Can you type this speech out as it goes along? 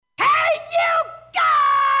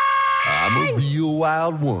I'm a real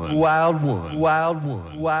wild one. Wild one. Wild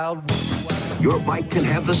one. Wild one. Your bike can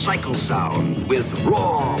have the cycle sound with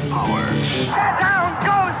raw power. Down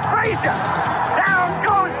goes Frazier! Down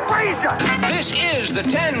goes Frazier! This is the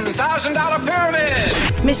 $10,000 pyramid!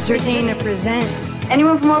 Mr. Dana presents.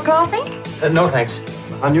 Anyone for more coffee? No, thanks.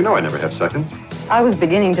 And you know I never have seconds. I was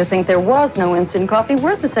beginning to think there was no instant coffee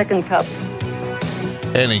worth a second cup.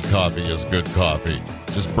 Any coffee is good coffee.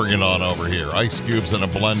 Just bring it on over here. Ice cubes in a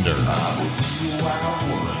blender.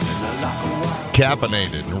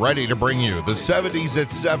 Caffeinated and ready to bring you the 70s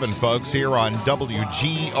at 7, folks, here on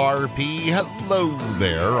WGRP. Hello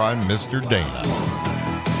there. I'm Mr. Dana.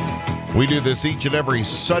 We do this each and every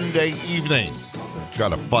Sunday evening.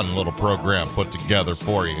 Got a fun little program put together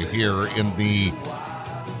for you here in the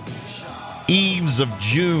eves of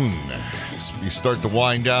June. As we start to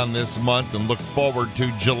wind down this month and look forward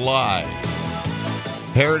to July.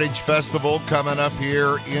 Heritage Festival coming up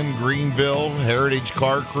here in Greenville. Heritage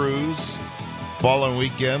Car Cruise. Following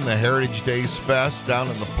weekend, the Heritage Days Fest down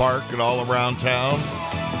in the park and all around town.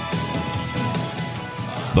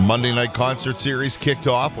 The Monday night concert series kicked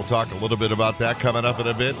off. We'll talk a little bit about that coming up in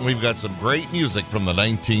a bit. And we've got some great music from the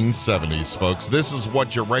 1970s, folks. This is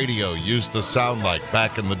what your radio used to sound like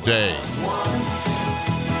back in the day.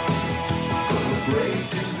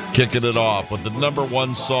 Kicking it off with the number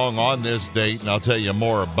one song on this date, and I'll tell you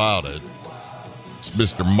more about it. It's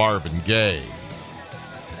Mr. Marvin Gaye.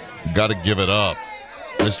 Gotta give it up.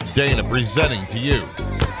 Mr. Dana presenting to you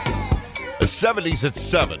the 70s at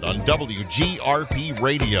 7 on WGRP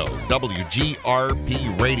Radio,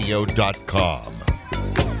 WGRPradio.com.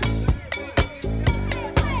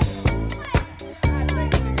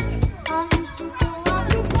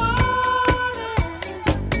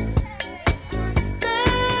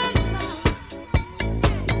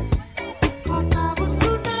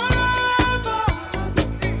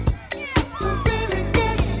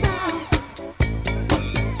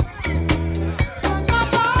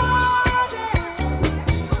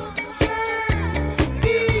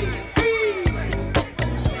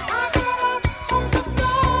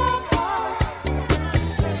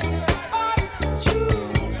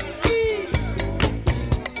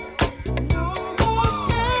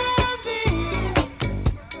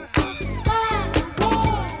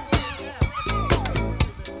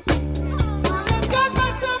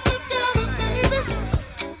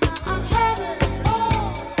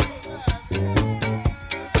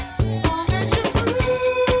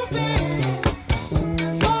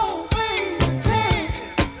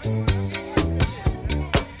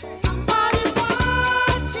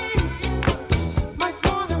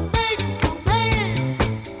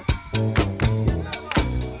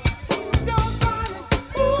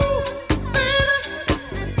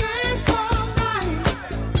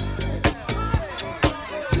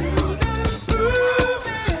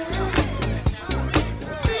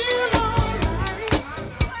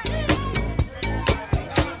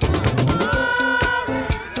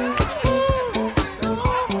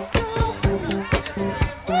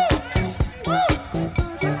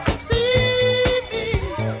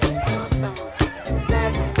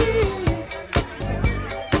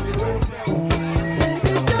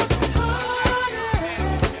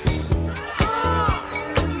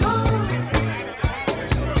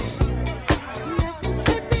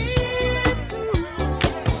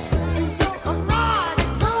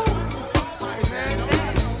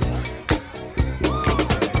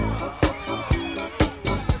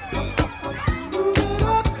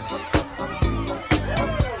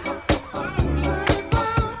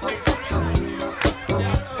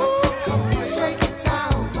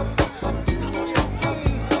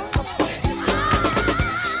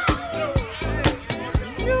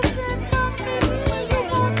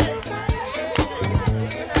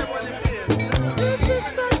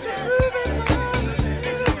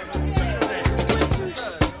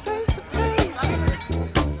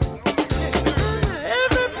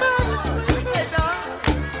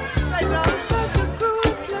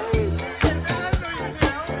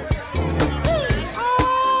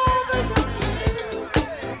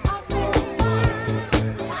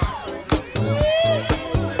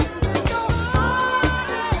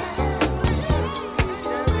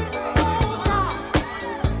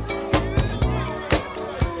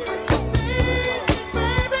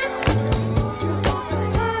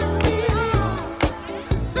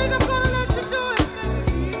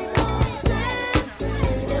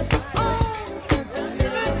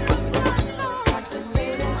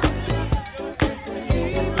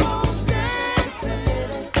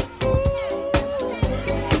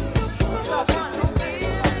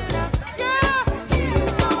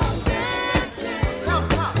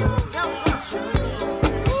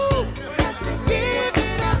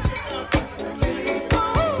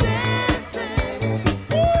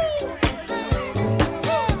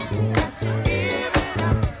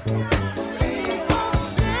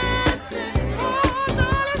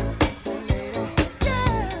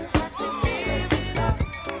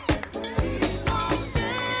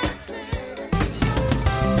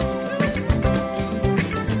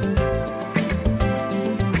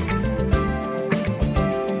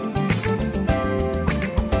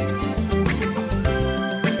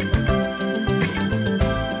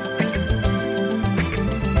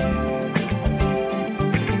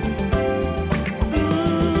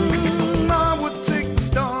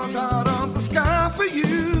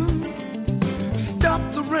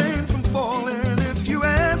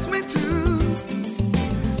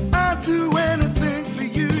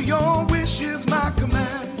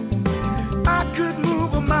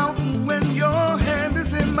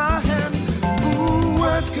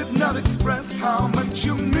 how much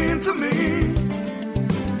you mean to me.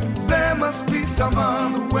 There must be some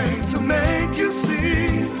other way to make you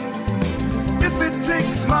see. If it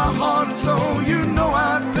takes my heart and soul, you know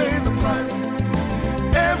I'd pay the price.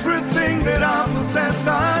 Everything that I possess,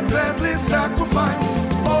 I'd gladly sacrifice.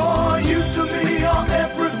 Oh, you to me are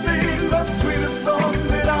everything, the sweetest song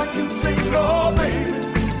that I can sing. Oh, baby.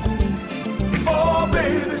 Oh,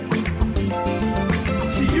 baby.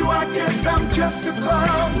 To you, I guess I'm just a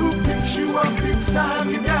clown who picks you up each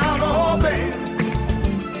time you're down. Oh, baby.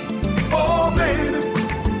 Oh, baby.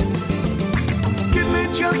 Give me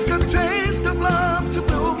just a taste of love to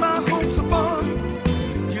build my hopes upon.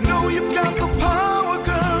 You know you've got the power,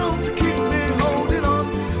 girl, to keep me holding on.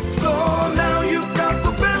 So now you've got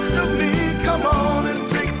the best of me. Come on and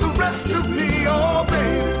take the rest of me. Oh,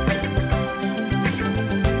 baby.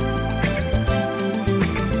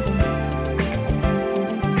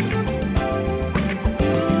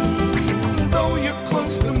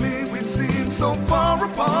 So far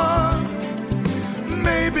apart,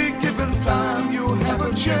 maybe given time you'll have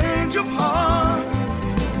a change of heart.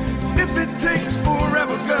 If it takes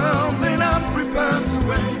forever, girl, then I'm prepared to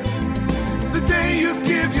wait. The day you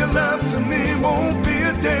give your love to me won't be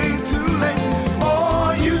a day too late.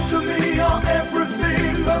 Oh, you to me are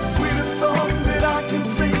everything, the sweetest song that I can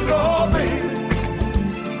sing. Oh, baby.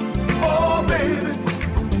 Oh, baby.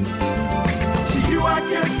 I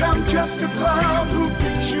guess I'm just a clown who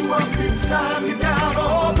picks you up each time you're down.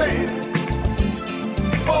 Oh, baby.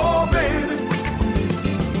 Oh, baby.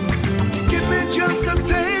 Give me just a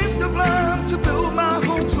taste of love to build my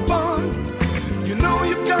hopes upon. You know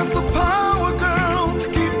you've got the power, girl, to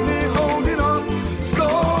keep me holding on. So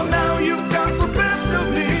now you've got the best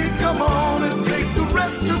of me. Come on and take the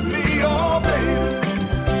rest of me. Oh, baby.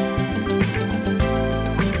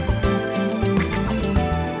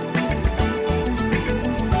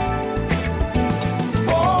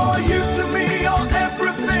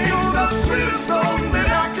 Sweetest song that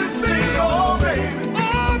I can sing, oh baby,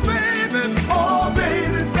 oh baby, oh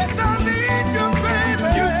baby, yes I need you, baby.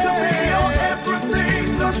 You to me are everything,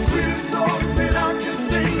 the sweetest song that I can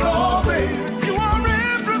sing, oh baby. You are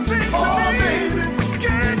everything to me, baby.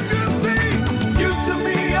 Can't you see? You to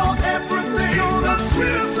me are everything, the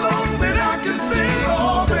sweetest song that I can sing,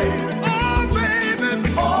 oh baby, oh baby,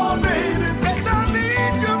 oh baby, yes I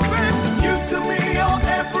need you, baby. You to me are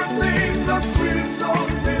everything, the sweetest song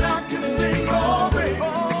that I can sing, oh baby, oh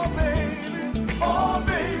baby, oh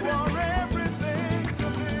baby, you're everything to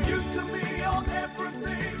me. You to me are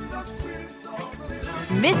everything, the sweetest song that I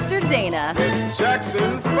can Mr. Dana.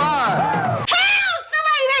 Jackson 5. Help!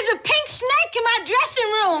 Somebody, there's a pink snake in my dressing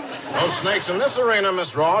room. No snakes in this arena,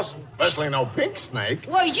 Miss Ross. Especially no pink snake.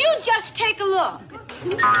 Well, you just take a look.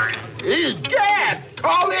 Egad!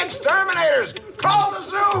 Call the exterminators! Call the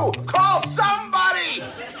zoo! Call somebody!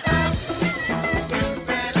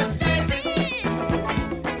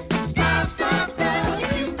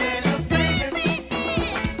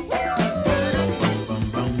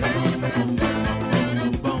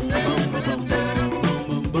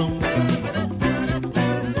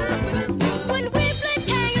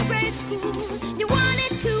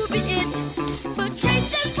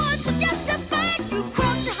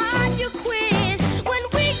 When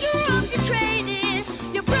we grew up, you traded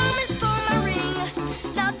your promise for my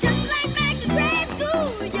ring. Now just like that.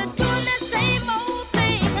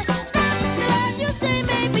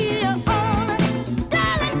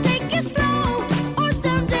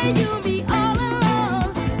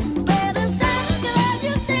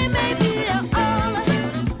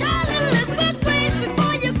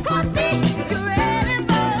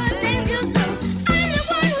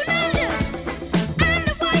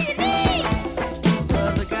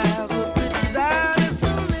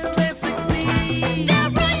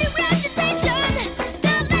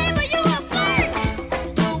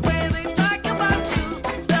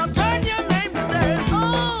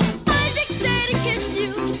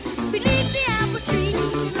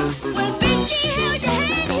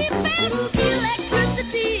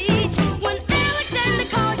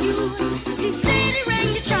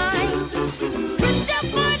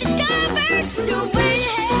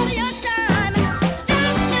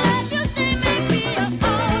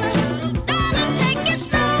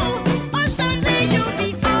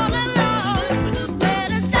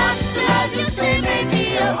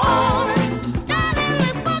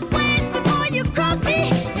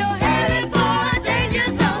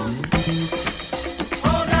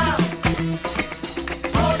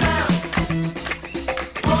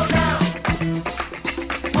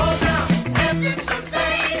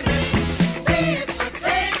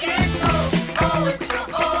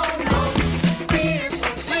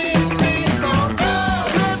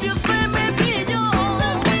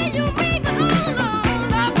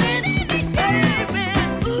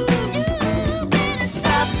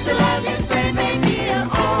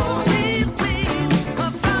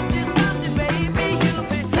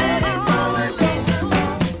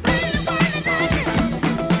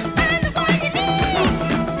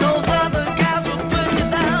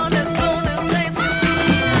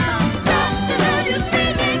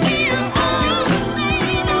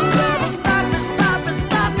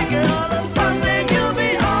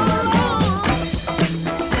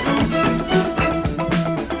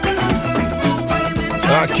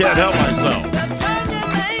 can't help myself.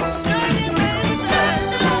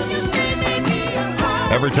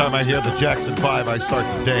 Every time I hear the Jackson 5, I start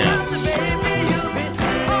to dance.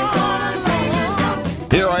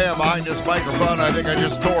 Here I am behind this microphone. I think I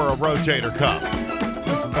just tore a rotator cuff.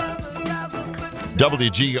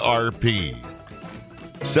 WGRP.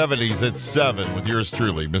 70s at 7 with yours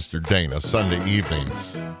truly, Mr. Dana, Sunday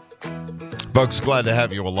evenings. Folks, glad to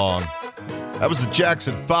have you along. That was the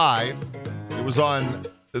Jackson 5. It was on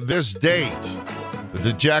this date that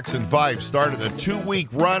the Jackson 5 started a 2-week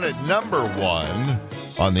run at number 1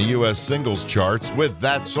 on the U.S. singles charts with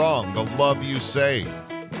that song, The Love You Say.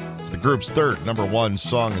 It's the group's third number 1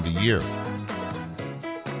 song of the year.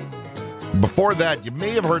 Before that, you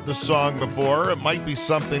may have heard the song before. It might be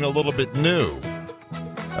something a little bit new.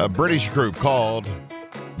 A British group called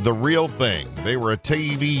The Real Thing. They were a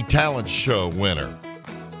TV talent show winner.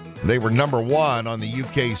 They were number 1 on the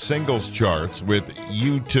UK singles charts with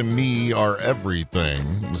You to Me Are Everything.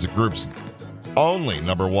 It was the group's only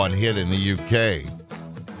number 1 hit in the UK.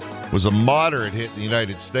 It was a moderate hit in the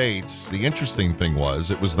United States. The interesting thing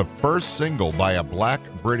was it was the first single by a black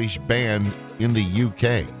British band in the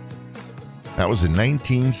UK. That was in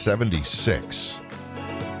 1976.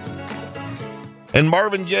 And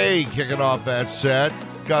Marvin Gaye kicking off that set.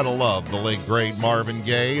 Gotta love the late, great Marvin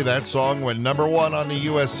Gaye. That song went number 1 on the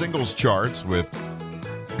U.S. singles charts with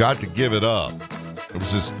Got to Give It Up. It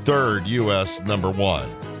was his third U.S. number 1.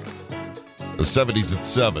 The 70s at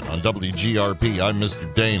 7 on WGRP. I'm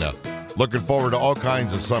Mr. Dana. Looking forward to all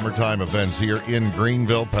kinds of summertime events here in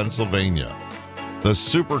Greenville, Pennsylvania. The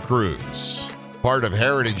Super Cruise, part of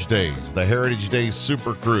Heritage Days. The Heritage Days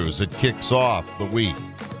Super Cruise. It kicks off the week.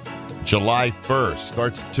 July 1st,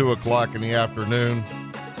 starts at 2 o'clock in the afternoon.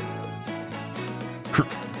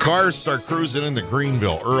 Cars start cruising into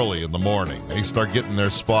Greenville early in the morning. They start getting their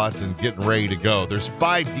spots and getting ready to go. There's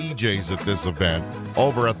 5 DJs at this event,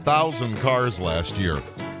 over 1,000 cars last year.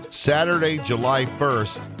 Saturday, July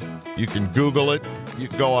 1st, you can Google it. You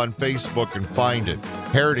can go on Facebook and find it.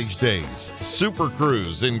 Heritage Days, Super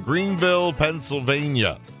Cruise in Greenville,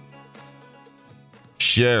 Pennsylvania.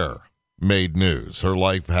 Cher made news. Her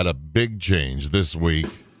life had a big change this week.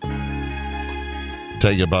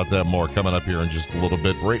 Tell you about that more coming up here in just a little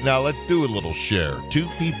bit. Right now, let's do a little Cher. 2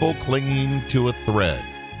 people clinging to a thread.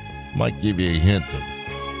 Might give you a hint of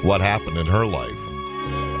what happened in her life.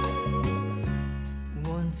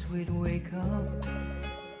 Once we'd wake up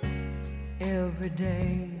every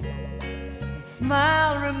day and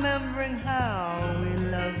smile, remembering how we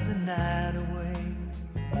loved the night away.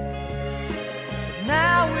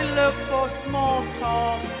 Now we look for small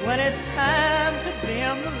talk when it's time to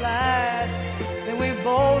dim the light. Then we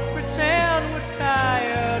both pretend we're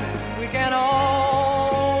tired. We can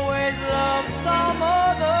always love some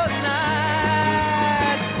other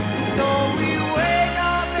night. So we wake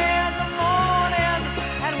up in the morning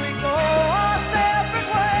and we go our separate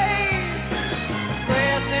ways,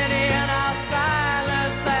 dressing in our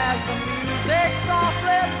silence as the music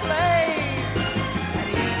softly plays. And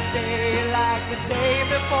each day, like the day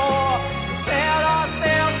before, we tell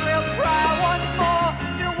ourselves we'll try once more.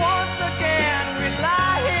 Till once again we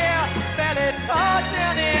lie here, barely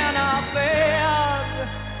touching in our bed.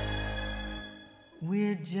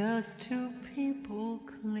 We're just 2 people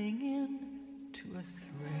clinging to a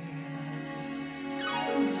thread.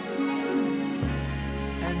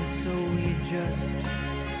 And so we just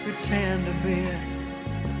pretend to be,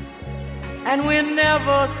 and we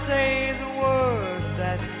never say the words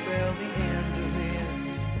that spell the end of it.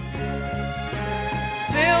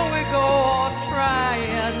 Still we go on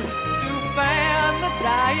trying to fan the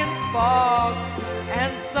dying spark,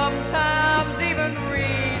 and sometimes even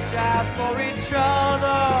reach out for each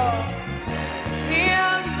other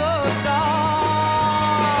in the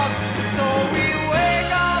dark. So we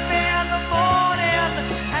wake up in the morning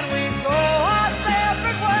and we go our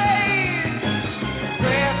separate ways,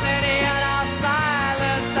 dressing in our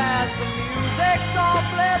silence as the music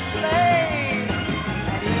softly plays.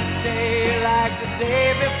 And each day, like the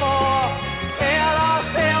day before, we tell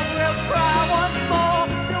ourselves we'll try once more.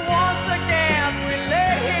 Till once again we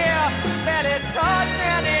lay here, barely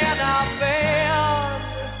touching in our bed.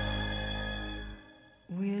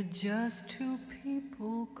 We're just 2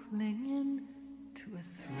 people clinging to a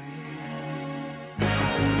thread.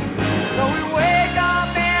 So we wake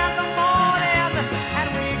up in the morning and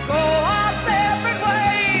we go our separate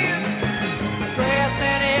ways,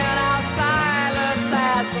 dressing in our silence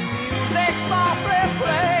as the music softly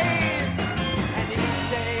plays. And each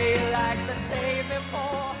day, like the day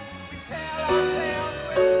before, we tell ourselves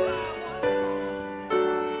we'll try once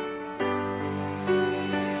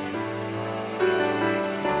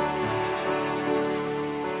more.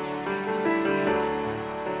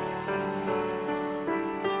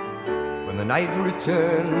 the night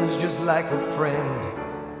returns just like a friend.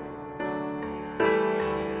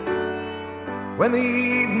 When the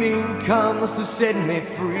evening comes to set me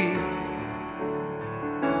free,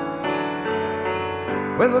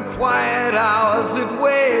 when the quiet hours that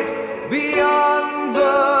wait beyond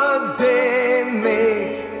the day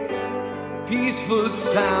make peaceful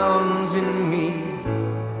sounds in me.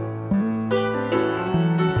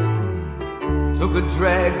 Took a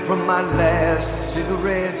drag from my last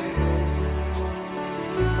cigarette,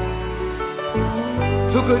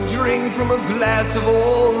 took a drink from a glass of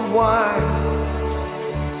old wine,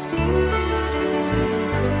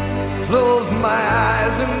 closed my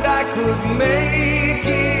eyes and I could make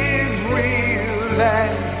it real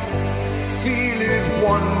and feel it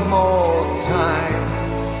one more time.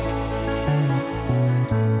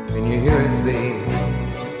 Can you hear it, babe?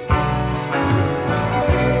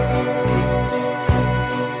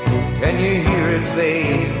 Can you hear it,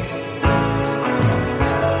 babe?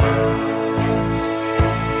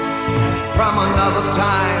 From another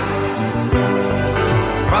time,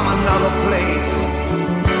 from another place,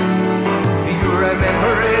 do you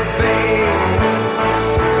remember it, babe?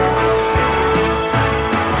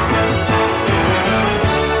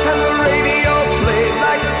 And the radio played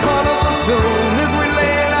like a carnival tune as we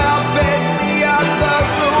lay in our bed in the outside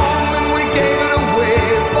room, and we gave it away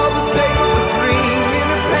for the sake of a dream in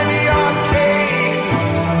a penny arcade,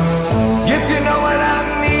 if you know what I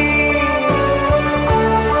mean.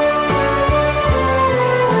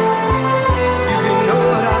 If you know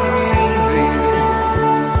what I mean, baby.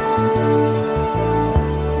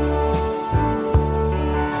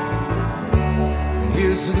 And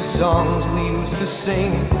here's to the songs we used to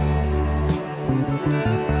sing,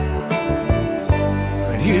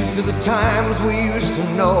 and here's to the times we used to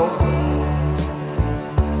know.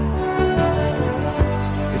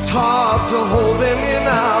 It's hard to hold them in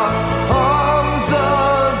our arms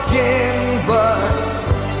again, but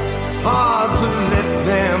hard to let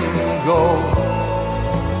them go.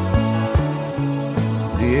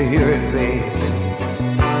 Do you hear it, babe?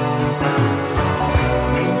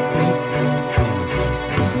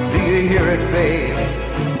 Do you hear it, babe?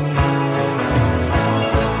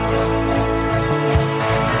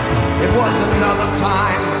 It was another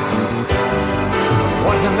time, it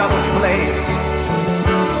was another place.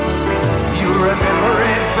 You remember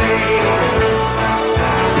it, babe?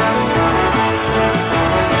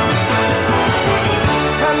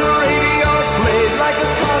 And the radio played like a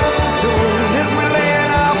carnival tune as we lay in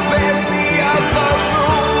our bed in the outdoor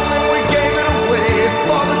room, and we gave it away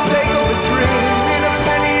for the sake of a dream in a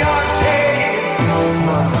penny arcade,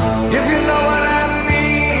 if you know what I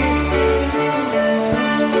mean.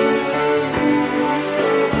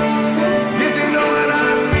 If you know what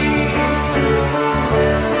I mean.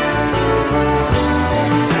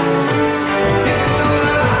 If you know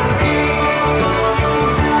what I mean.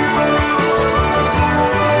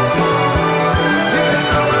 If you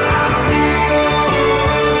know what I mean.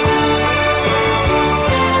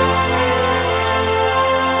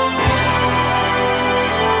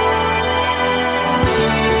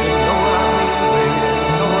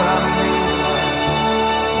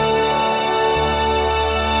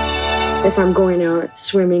 If I'm going out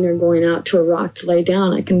swimming or going out to a rock to lay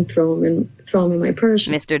down, I can throw them in my purse.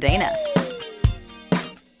 Mr. Dana.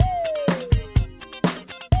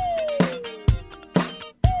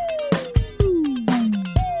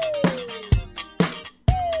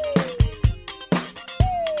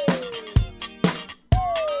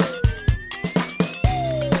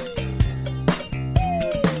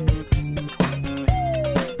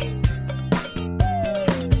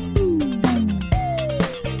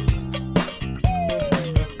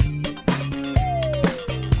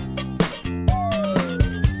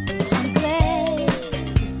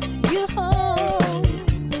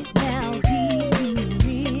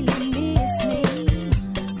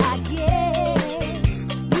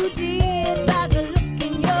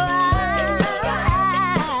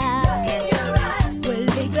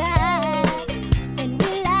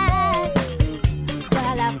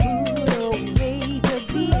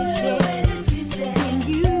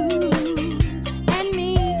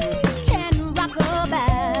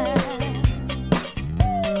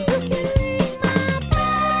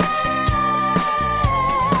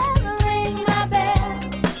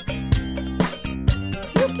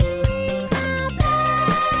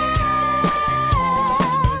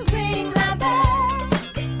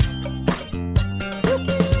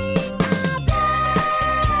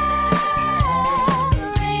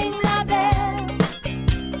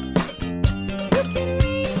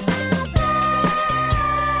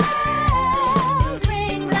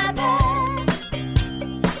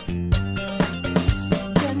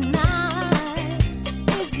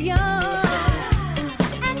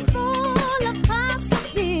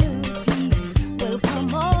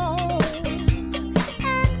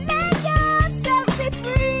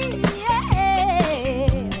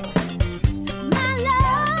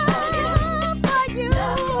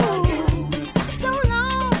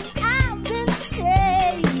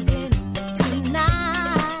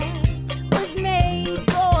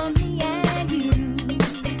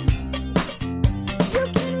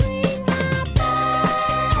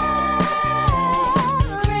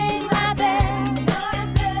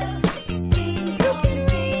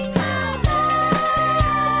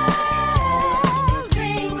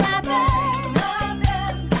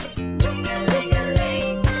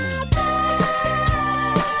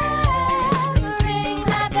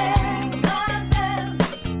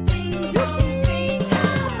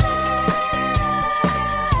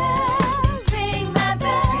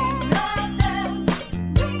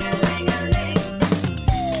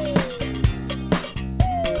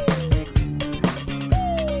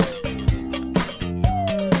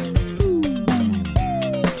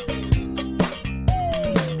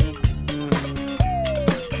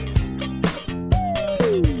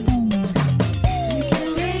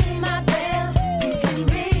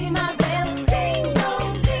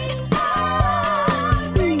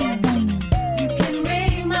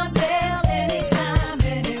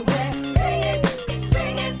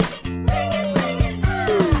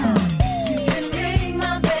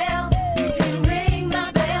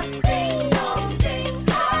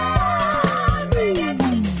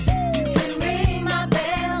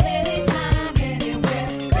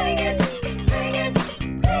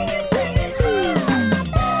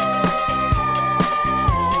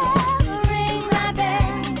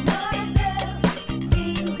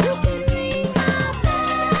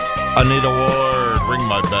 Anita Ward, ring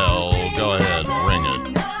my bell. Go ahead, ring it.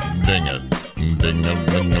 Ding it.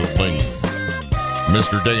 Ding-a-ling-a-ling.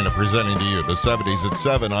 Mr. Dana presenting to you the 70s at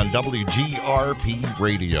 7 on WGRP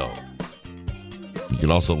Radio. You can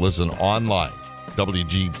also listen online,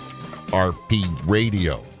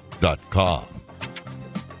 WGRPradio.com.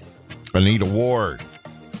 Anita Ward,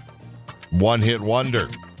 one-hit wonder.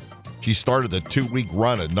 She started a 2-week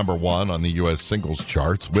run at number 1 on the U.S. singles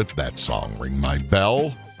charts with that song, Ring My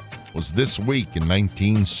Bell. It was this week in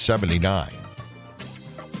 1979.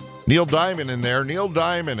 Neil Diamond in there. Neil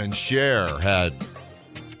Diamond and Cher had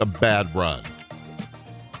a bad run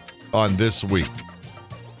on this week.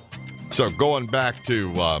 So going back to,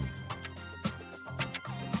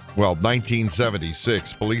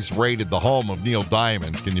 1976, police raided the home of Neil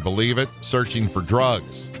Diamond. Can you believe it? Searching for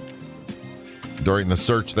drugs. During the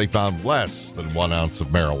search, they found less than 1 ounce of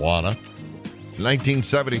marijuana. In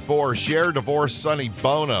 1974, Cher divorced Sonny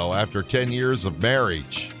Bono after 10 years of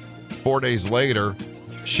marriage. 4 days later,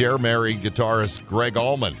 Cher married guitarist Greg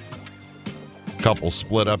Allman. Couple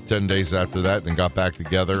split up 10 days after that and got back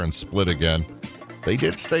together and split again. They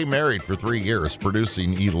did stay married for 3 years,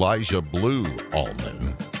 producing Elijah Blue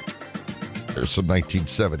Allman. There's some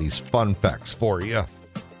 1970s fun facts for you.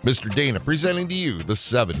 Mr. Dana presenting to you the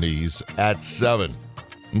 70s at 7.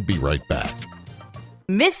 We'll be right back.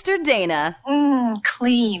 Mr. Dana.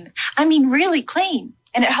 Clean. I mean, really clean.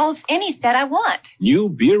 And it holds any set I want. New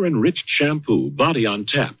beer-enriched shampoo, Body on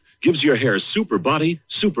Tap, gives your hair super body,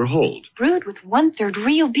 super hold. Brewed with 1/3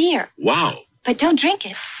 real beer. Wow. But don't drink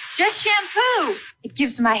it. Just shampoo. It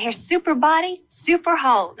gives my hair super body, super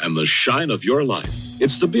hold. And the shine of your life.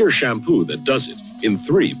 It's the beer shampoo that does it in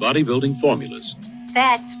 3 bodybuilding formulas.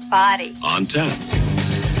 That's body. On Tap.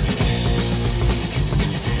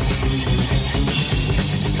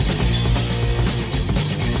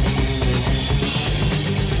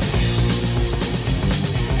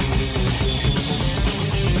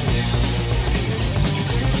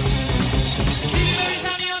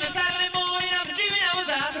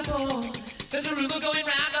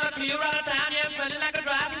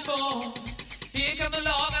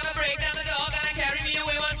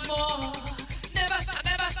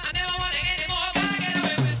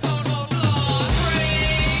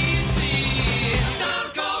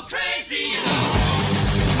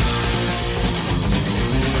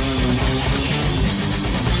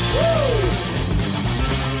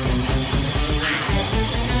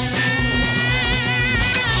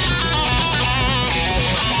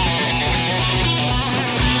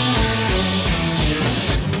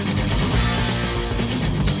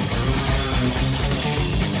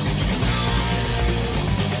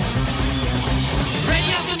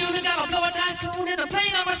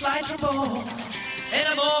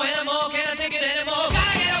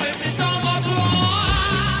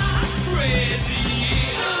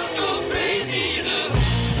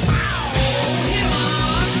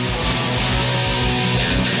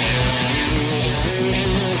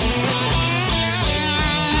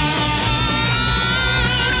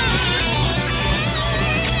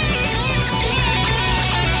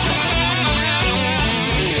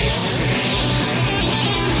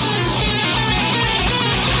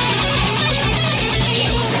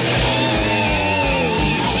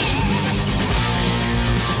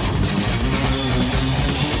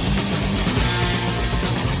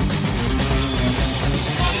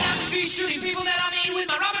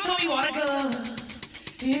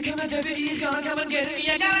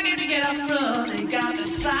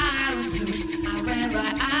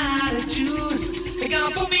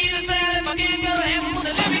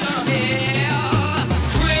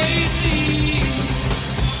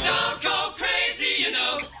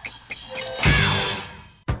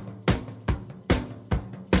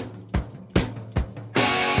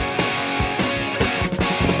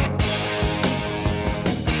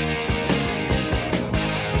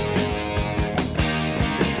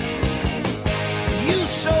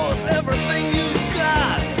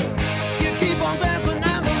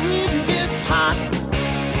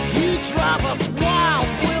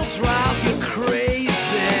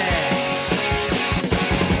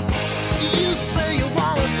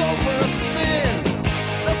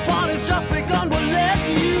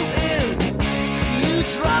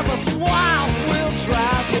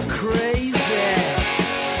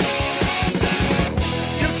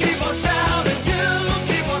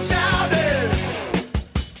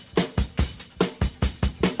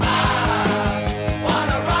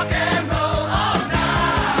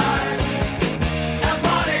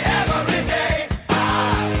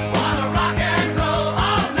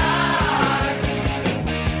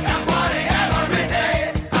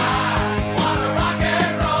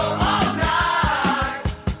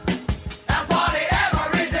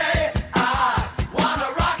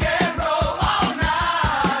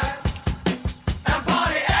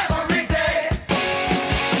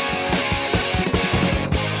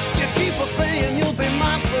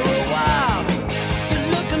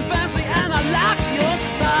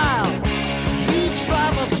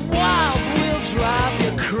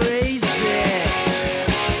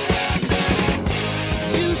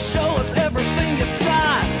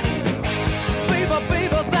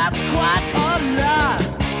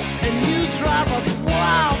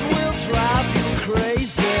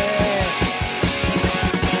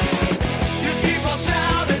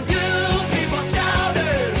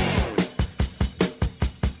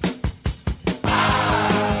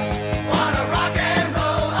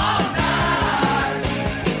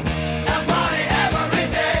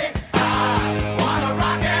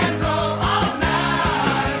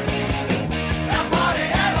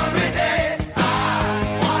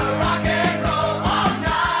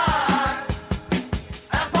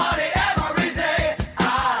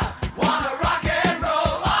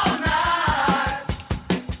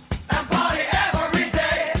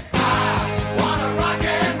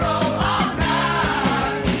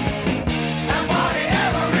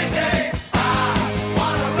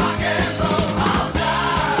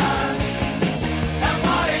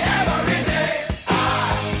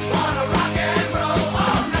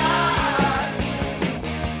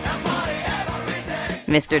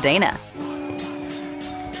 Mr. Dana.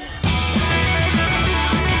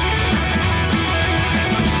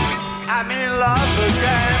 I'm in love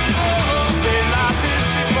again. Been like this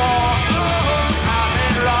before. I'm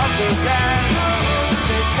in love again.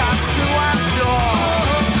 This time too, I'm sure.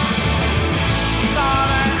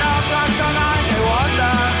 Starting up like the night they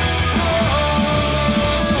wonder.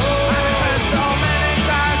 I've heard so many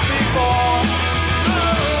times before.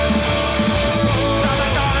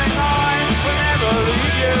 Darling, I will never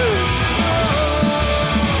leave you.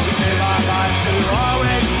 You say my life to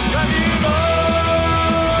always love you more.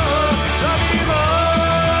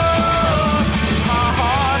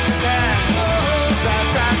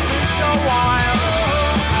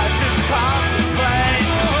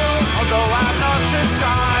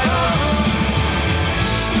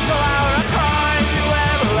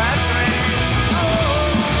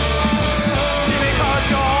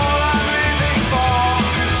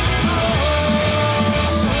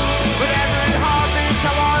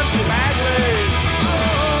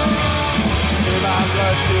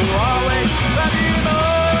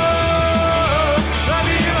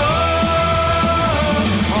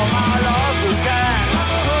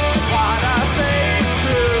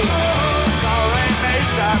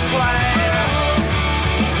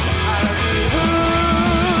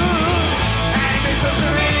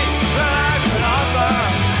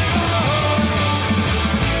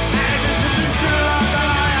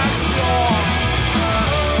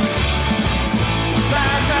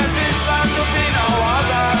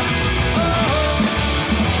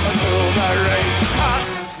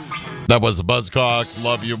 That was Buzzcocks,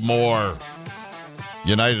 Love You More.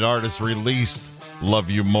 United Artists released Love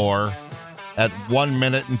You More at 1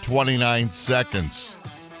 minute and 29 seconds.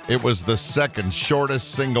 It was the second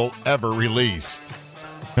shortest single ever released.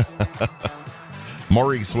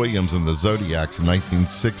 Maurice Williams and the Zodiacs in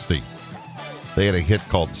 1960. They had a hit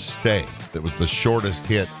called Stay. That was the shortest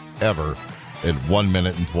hit ever at 1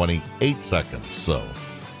 minute and 28 seconds. So,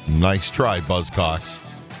 nice try, Buzzcocks.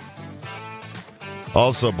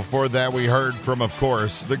 Also, before that, we heard from, of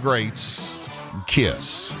course, the greats,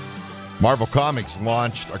 Kiss. Marvel Comics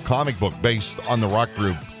launched a comic book based on the rock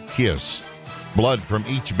group Kiss. Blood from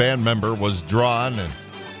each band member was drawn and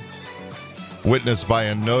witnessed by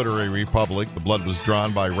a notary public. The blood was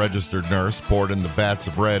drawn by a registered nurse, poured in the vats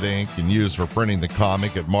of red ink, and used for printing the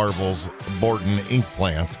comic at Marvel's Borton ink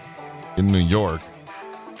plant in New York.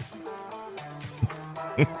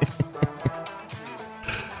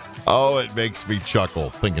 Oh, it makes me chuckle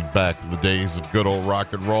thinking back to the days of good old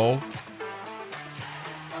rock and roll.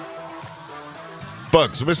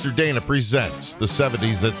 Folks, Mr. Dana presents the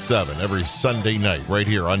 70s at 7 every Sunday night right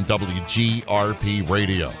here on WGRP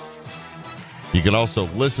Radio. You can also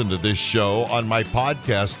listen to this show on my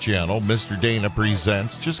podcast channel, Mr. Dana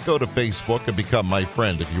Presents. Just go to Facebook and become my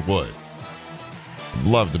friend if you would. I'd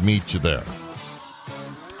love to meet you there.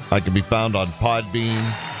 I can be found on Podbean,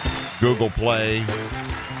 Google Play,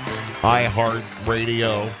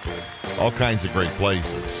 iHeartRadio, all kinds of great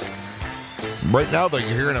places. Right now, though, you're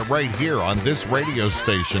hearing it right here on this radio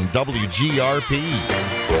station, WGRP.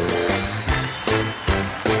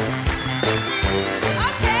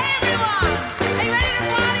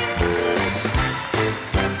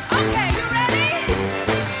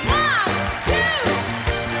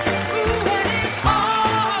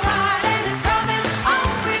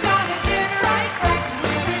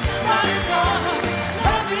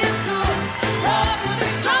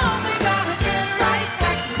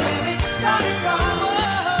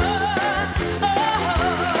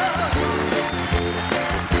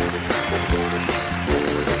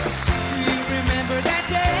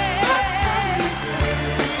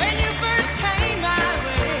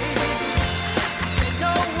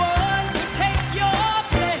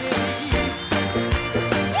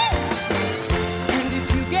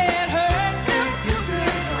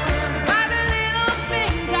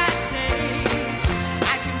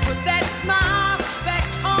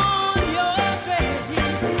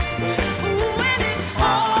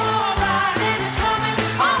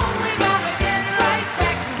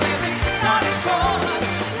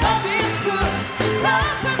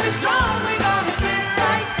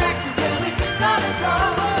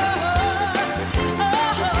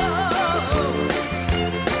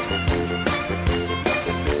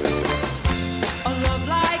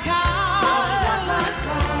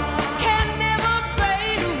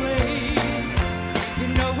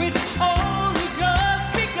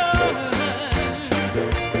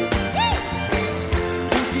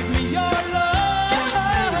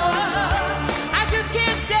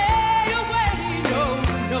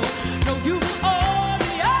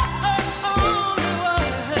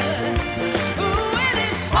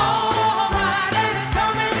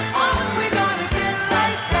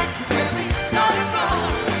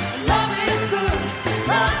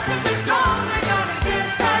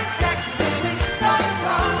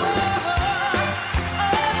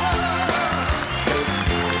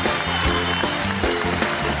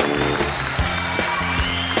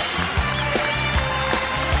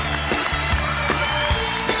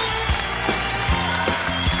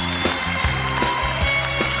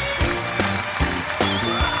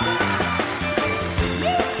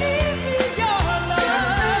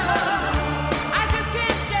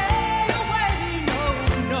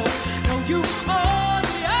 you on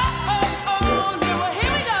me. Oh, yeah,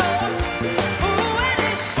 here we go. Ooh, and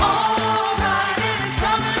it's all right, and it's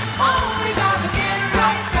coming on. We got to get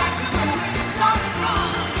right back to where we started from.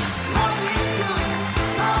 Love is good,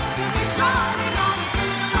 love can be strong. We got to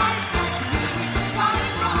get right back to where we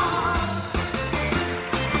started from.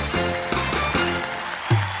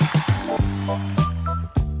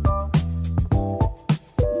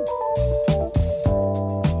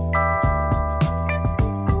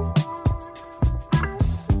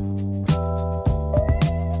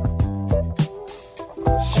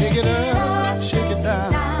 Shake it up, shake it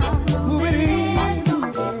down, move it in, move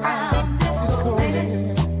it around, disco lady.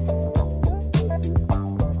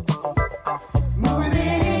 Move it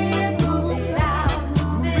in, move it out,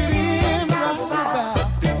 move it in, round about,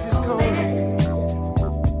 disco lady.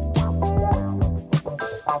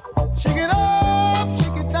 Shake it up,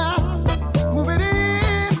 shake it down, move it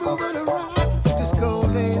in, move it around, disco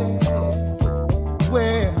lady.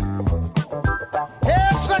 Well,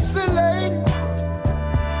 yeah, sexy lady.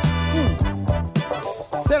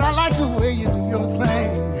 Said I like the way you do your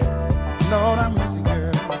thing. Lord, I miss you,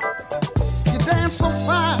 girl. You dance so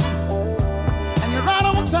fine, and you're right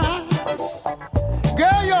on time.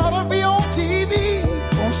 Girl, you ought to be on TV,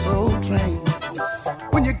 on Soul Train.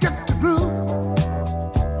 When you get to groove,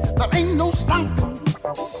 there ain't no stopping.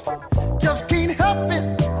 Just can't help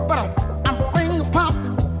it, but I'm finger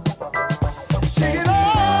popping. Shake it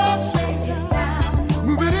up, shake it down,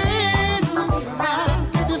 move it in, move it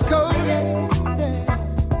around, disco lady.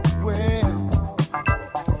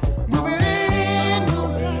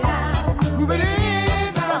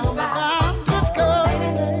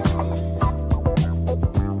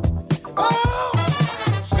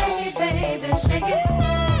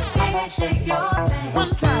 Shake your thing. One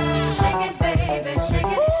time. Shake it, baby,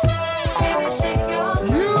 shake it. Baby, shake your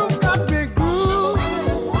thing. You got me groove.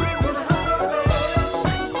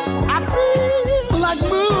 I feel like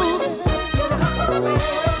moving.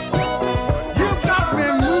 You got me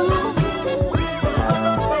moving.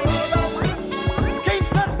 Can't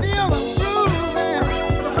sit still and grooving.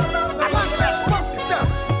 I like that funky stuff.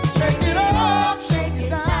 Shake it up, shake it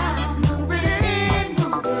down, move it in,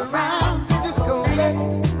 move it around, disco lady.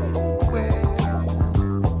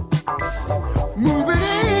 Move it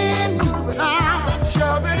in, move it out,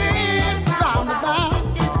 shove it in, round and round,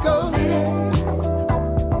 disco lady.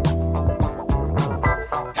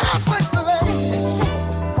 Have sex, lady.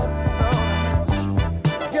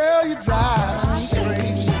 Girl, you drive me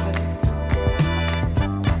crazy.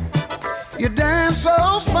 You dance so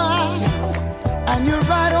fine, and you're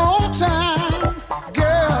right on time.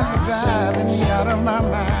 Girl, you're driving me out of my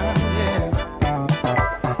mind, yeah.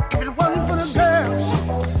 If it wasn't for the girls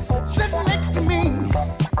sitting next to me,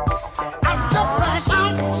 I'd jump right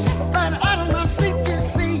out of my seat, you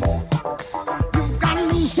see. You've got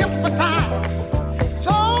me hypnotized,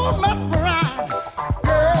 so mesmerized.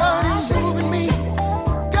 Girl, you're moving me.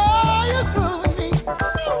 Girl, you're grooving me.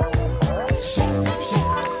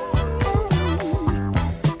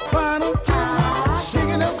 Why don't you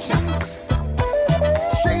shake it up, shake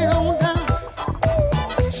it on down,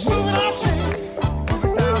 move it out, shake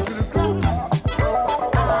it down to the ground.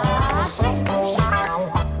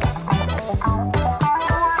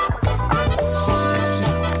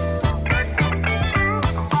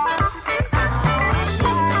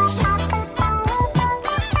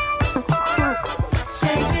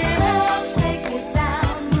 Shake it up, shake it down,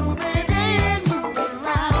 move it in, move it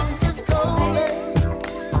around, disco lady.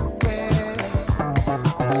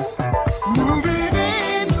 Move it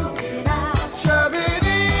in, move it out, shove it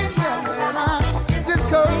in, shove it out,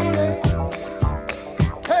 disco lady.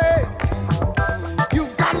 Hey, you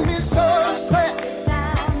got me so upset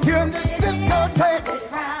here in this discotheque.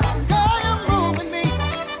 Girl, you're moving me.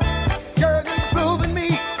 Girl, you're grooving me.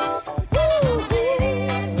 Move it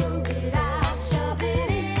in, move it out, shove it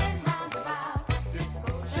in, round about,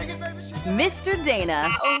 disco lady. Shake it, baby, shake it. Mr. Dana.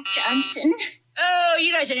 Oh, Johnson. Oh,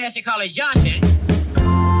 you guys didn't have to call it Johnson.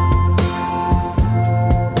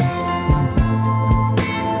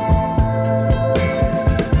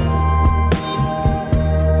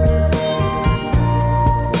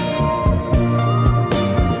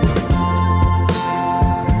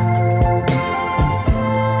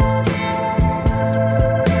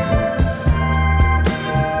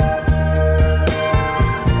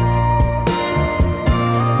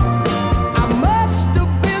 I must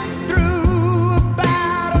have been through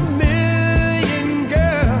about 1,000,000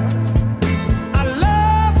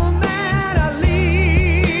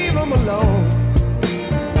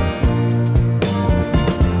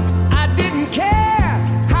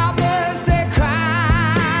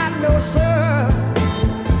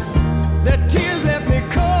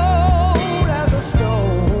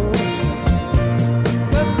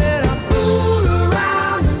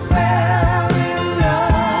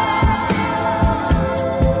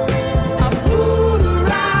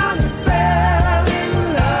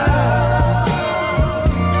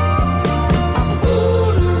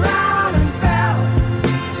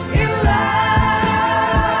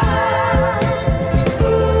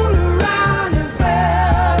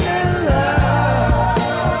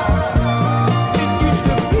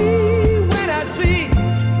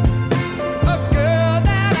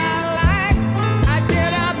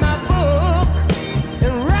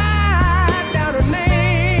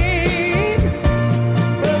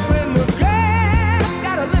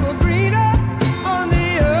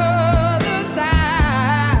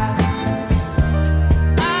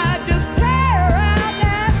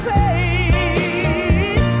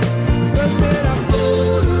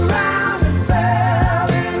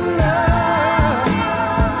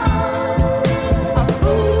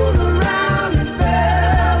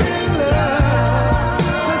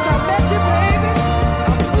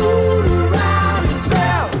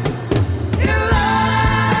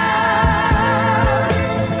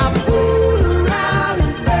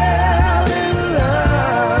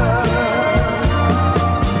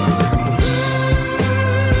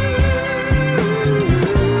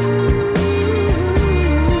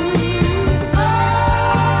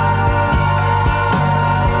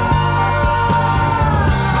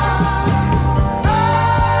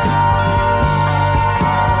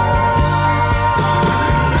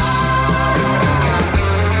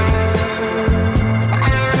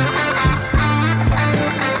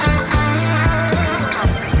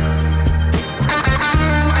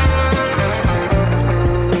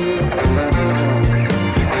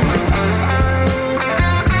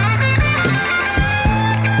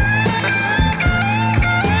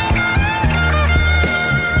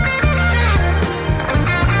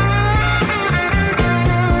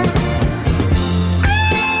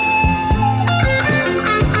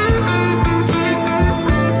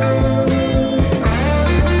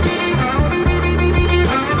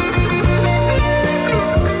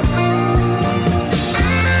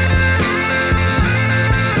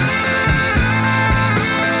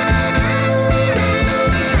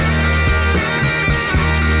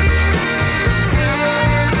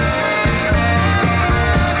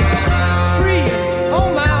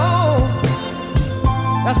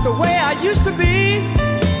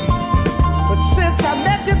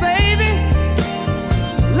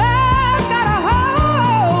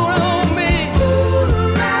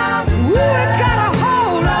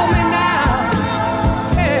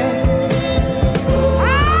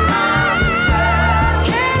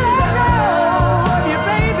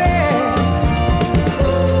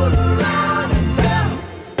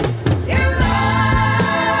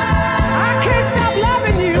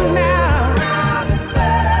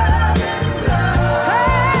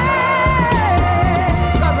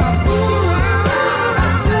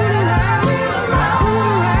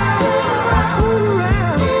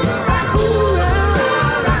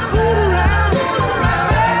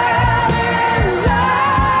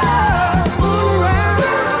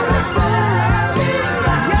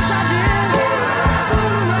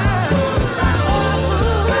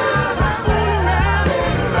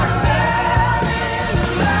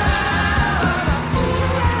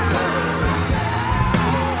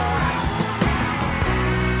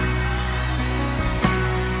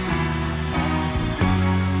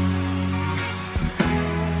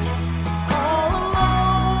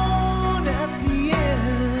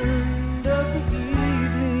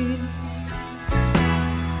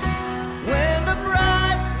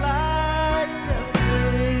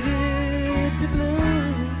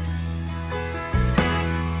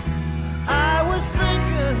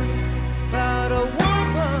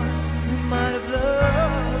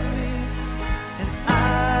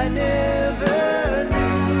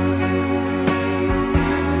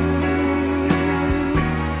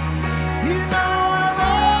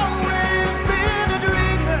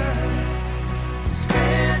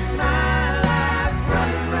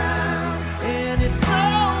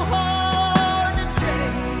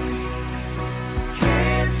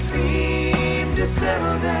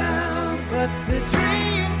 the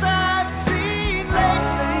dreams I've seen lately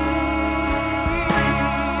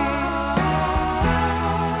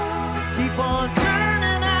keep on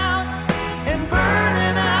turning out and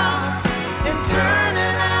burning out and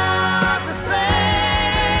turning out the same.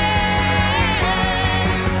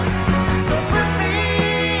 So put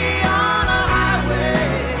me on a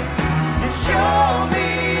highway and show me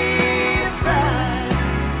a sign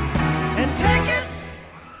and take it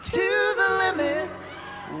to the limit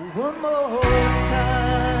one more time.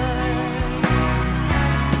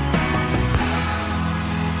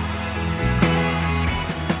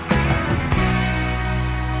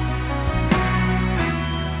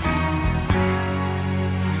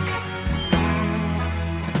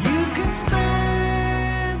 You can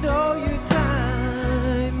spend all your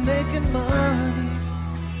time making money.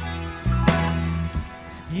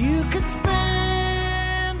 You can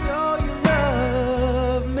spend all your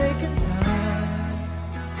love making time.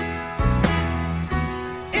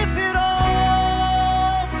 If it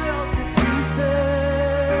all fell to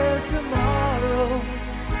pieces tomorrow,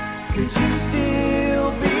 could you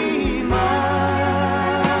still be mine?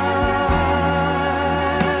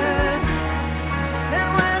 And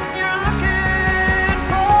when you're looking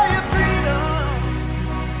for your freedom,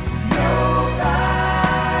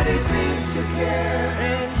 nobody seems to care,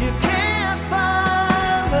 and you can't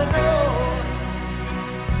find the note,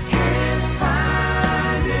 can't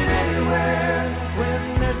find it anywhere. When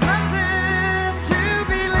there's nothing to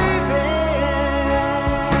believe in,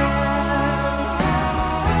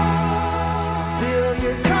 still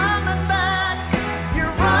you're coming back,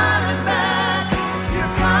 you're running back,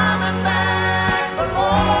 you're coming back for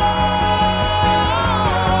more.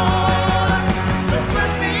 So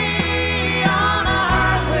put me on a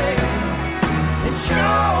highway and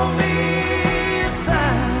show me a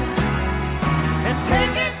sign and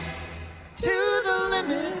take it to the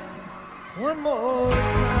limit one more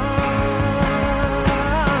time.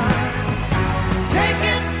 Take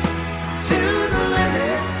it to the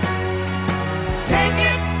limit. Take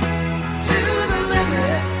it to the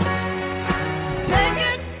limit. Take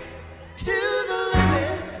it to the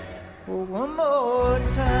limit one more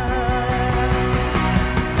time.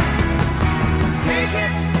 Take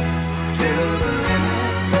it to the limit.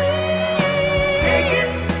 Take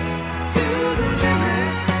it to the limit.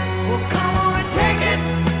 Well, come on and take it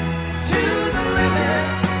to the limit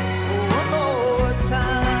one more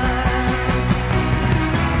time.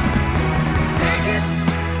 Take it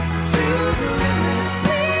to the limit.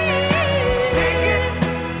 Take it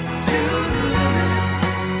to the limit.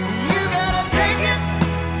 You gotta take it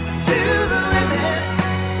to the limit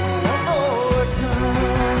one more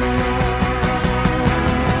time.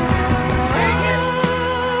 Take it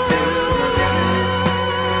to the limit.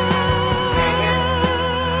 Take it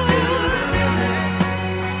to the limit.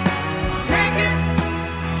 Take it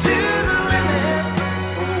to the limit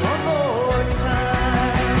one more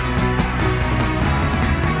time.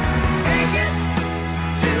 Take it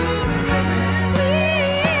to the limit.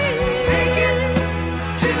 Take it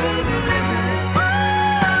to the limit.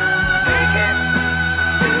 Take it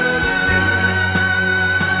to the limit. Take it to the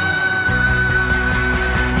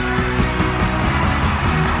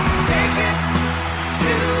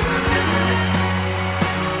limit.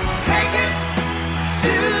 Take it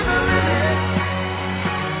to the limit.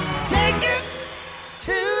 Take it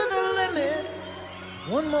to the limit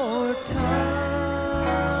one more time.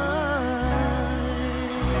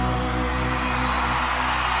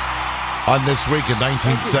 On this week in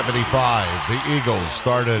 1975, the Eagles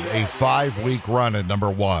started a 5-week run at number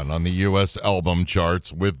 1 on the U.S. album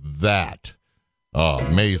charts with that. Oh,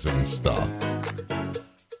 amazing stuff.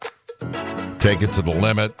 Take It to the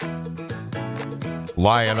Limit,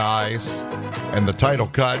 Lion Eyes, and the title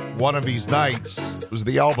cut, One of These Nights, was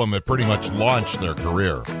the album that pretty much launched their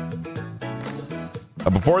career.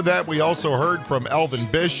 Before that, we also heard from Elvin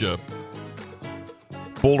Bishop,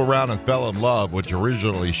 Fooled Around and Fell in Love, which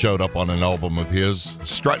originally showed up on an album of his,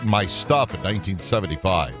 Strutting My Stuff, in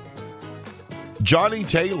 1975. Johnny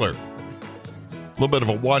Taylor, a little bit of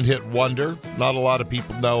a one-hit wonder, not a lot of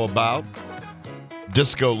people know about.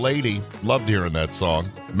 Disco Lady, loved hearing that song.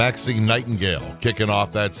 Maxine Nightingale kicking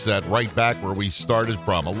off that set right back where we started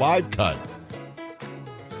from, a live cut,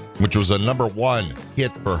 which was a number 1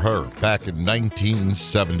 hit for her back in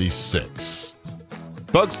 1976.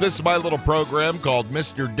 Folks, this is my little program called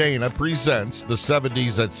Mr. Dana Presents the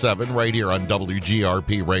 70s at 7 right here on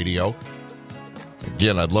WGRP Radio.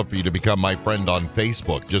 Again, I'd love for you to become my friend on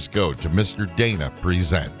Facebook. Just go to Mr. Dana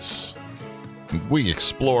Presents. We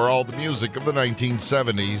explore all the music of the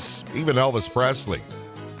 1970s, even Elvis Presley.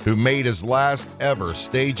 who made his last ever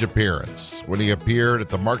stage appearance when he appeared at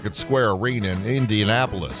the Market Square Arena in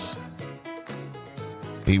Indianapolis.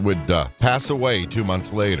 He would pass away 2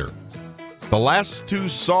 months later. The last two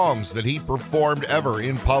songs that he performed ever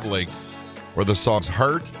in public were the songs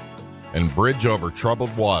Hurt and Bridge Over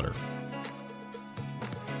Troubled Water.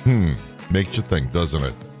 Makes you think, doesn't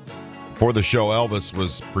it? Before the show, Elvis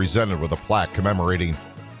was presented with a plaque commemorating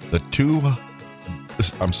the 2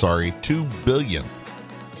 billionth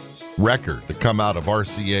record to come out of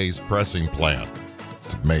RCA's pressing plant.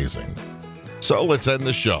 It's amazing. So let's end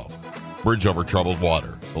the show. Bridge Over Troubled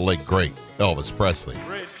Water, the late great Elvis Presley.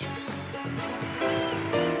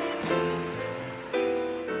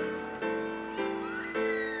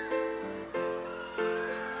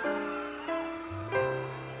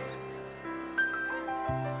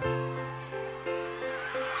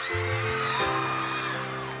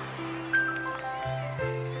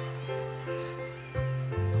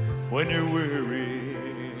 When you're weary,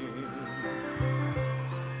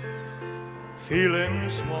 feeling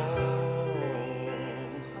small,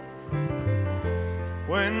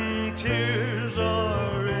 when tears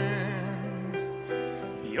are in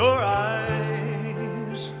your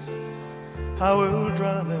eyes, I will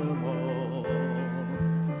dry them all.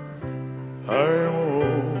 I'm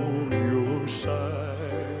on your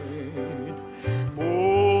side.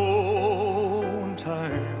 Oh, when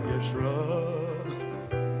time gets rough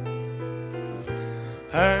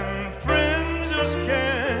and friends just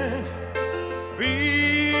can't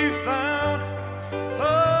be found,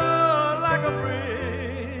 oh, like a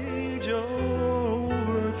bridge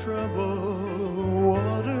over troubled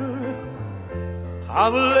water, I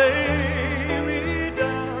will lay me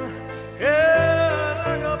down, yeah,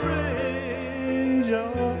 like a bridge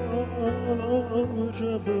over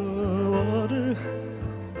troubled water,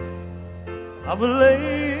 I will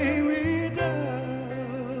lay me down.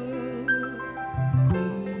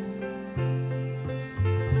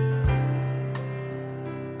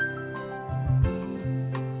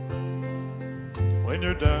 When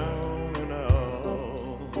you're down and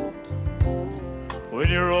out, when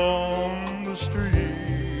you're on the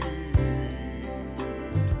street,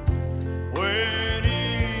 when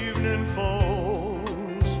evening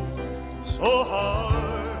falls so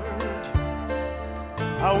hard,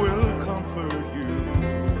 I will comfort you.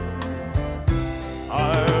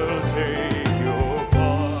 I'll take your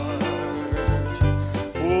part.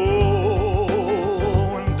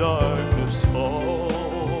 Oh, when darkness falls,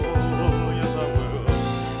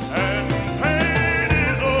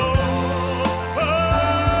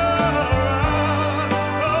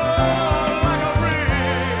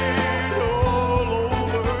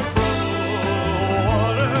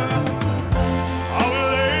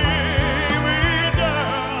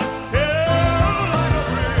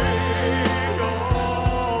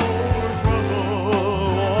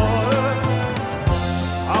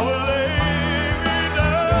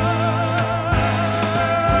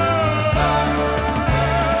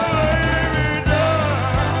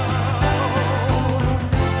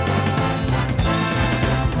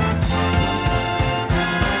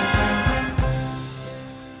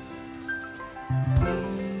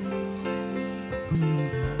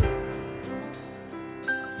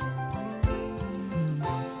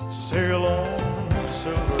 sail on,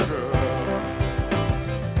 silver girl,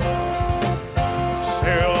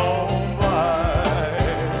 sail on by.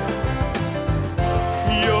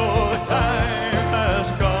 Your time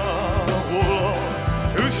has come, oh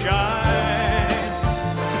Lord, to shine.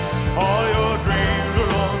 All your dreams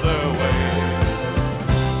are on their way.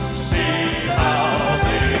 See how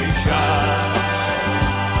they shine.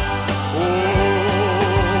 Oh,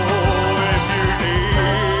 if you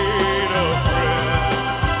need a friend,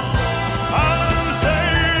 I'm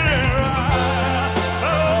sailing right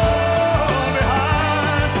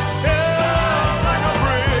behind, yeah, like a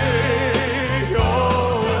bridge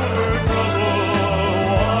over troubled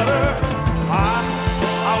water. I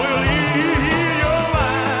will ease your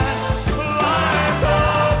mind like a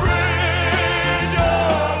bridge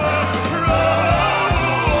over troubled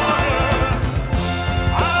water.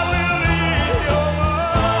 I will ease your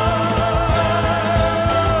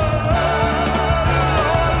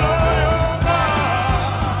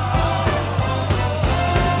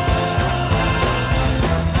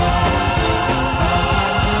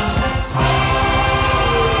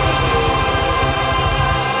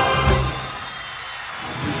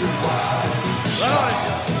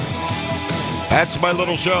That's my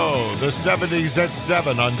little show, the 70s at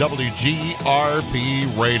 7 on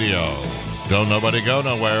WGRP Radio. Don't nobody go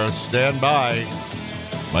nowhere. Stand by.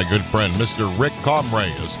 My good friend, Mr. Rick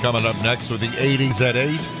Comray, is coming up next with the 80s at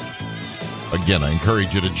 8. Again, I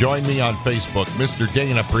encourage you to join me on Facebook, Mr.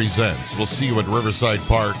 Dana Presents. We'll see you at Riverside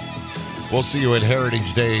Park. We'll see you at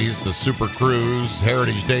Heritage Days, the Super Cruise,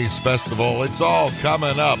 Heritage Days Festival. It's all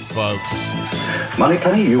coming up, folks.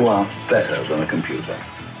 Moneypenny, you are better than a computer.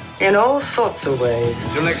 In all sorts of ways.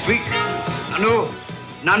 Till next week.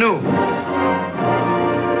 Nanu.